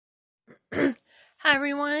Hi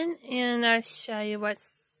everyone, and I'll show you what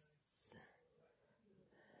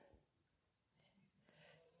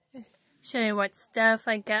stuff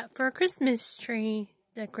I got for Christmas tree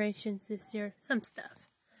decorations this year. Some stuff.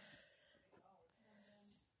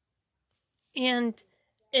 And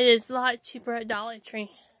it is a lot cheaper at Dollar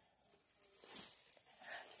Tree.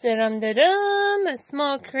 Da-dum-da-dum! A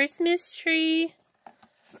small Christmas tree.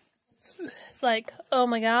 It's like, oh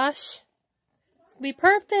my gosh. It's gonna be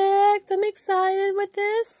perfect. I'm excited with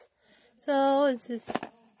this. So, this is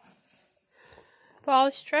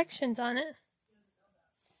follow directions on it.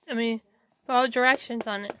 Follow directions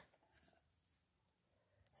on it. It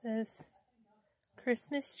says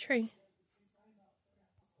Christmas tree.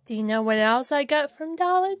 Do you know what else I got from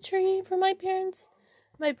Dollar Tree for my parents,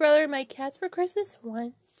 my brother, and my cats for Christmas?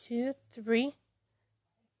 1, 2, 3.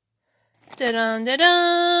 Da-dum,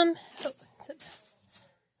 da-dum. Oh,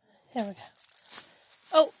 there we go.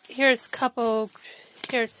 Oh, here's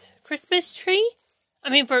Christmas tree.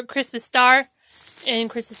 For Christmas star and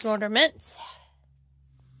Christmas ornaments.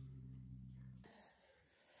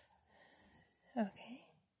 Okay.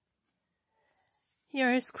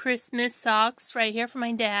 Here's Christmas socks right here for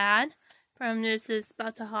my dad. This is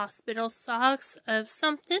about the hospital socks of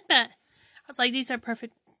something, but I was like, these are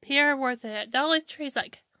perfect pair worth it at Dollar Tree. It's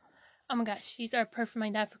like, oh my gosh, these are perfect for my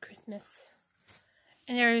dad for Christmas.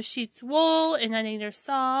 And they're sheep's wool, and I think they're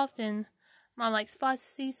soft, and Mom likes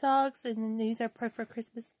spicy socks, and these are perfect for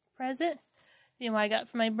Christmas present. You know what I got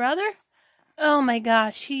for my brother? Oh my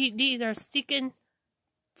gosh, these are sticking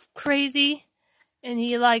crazy, and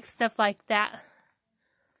he likes stuff like that.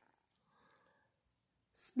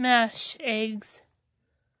 Smash eggs.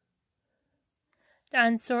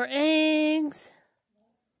 Dinosaur eggs.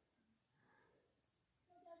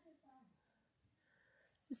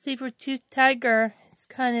 Saber-tooth tiger. It's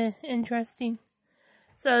kind of interesting.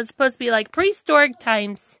 So it's supposed to be like prehistoric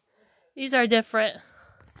times. These are different.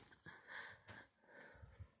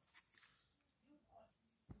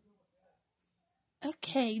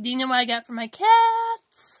 Okay, do you know what I got for my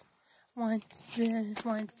cats? 1, 2,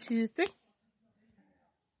 3.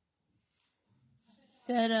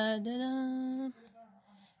 Da-da-da-da.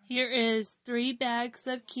 Here is 3 bags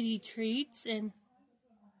of kitty treats, and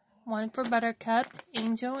 1 for Buttercup,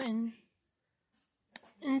 Angel, and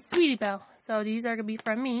Sweetie Belle. So these are going to be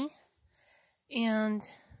from me. And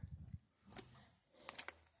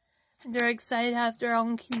they're excited to have their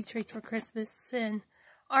own kitty treats for Christmas. And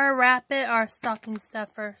our rabbit, our stocking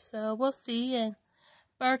stuffer. So we'll see. And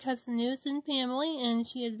Buttercup's the newest in family, and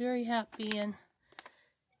she is very happy. And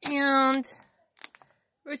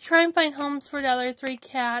we're trying to find homes for the other 3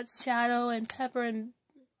 cats, Shadow and Pepper and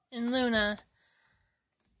Luna.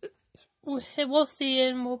 We'll see,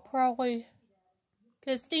 and we'll probably,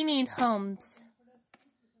 because they need homes.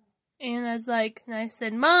 And I was like, and I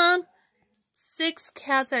said, Mom, 6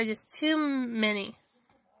 cats are just too many.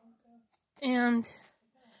 And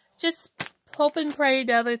just hope and pray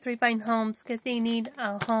the other 3 find homes, because they need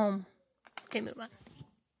a home. Okay, move on.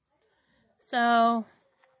 So,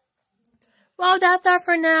 well, that's all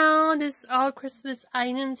for now. This is all Christmas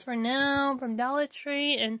items for now from Dollar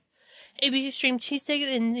Tree, and if you stream cheesesteak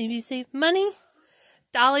and if you save money,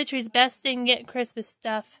 Dollar Tree's best thing. Get Christmas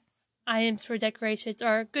stuff, items for decorations,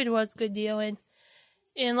 or good deal. And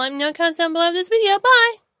let me know in the comments down below this video.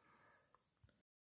 Bye!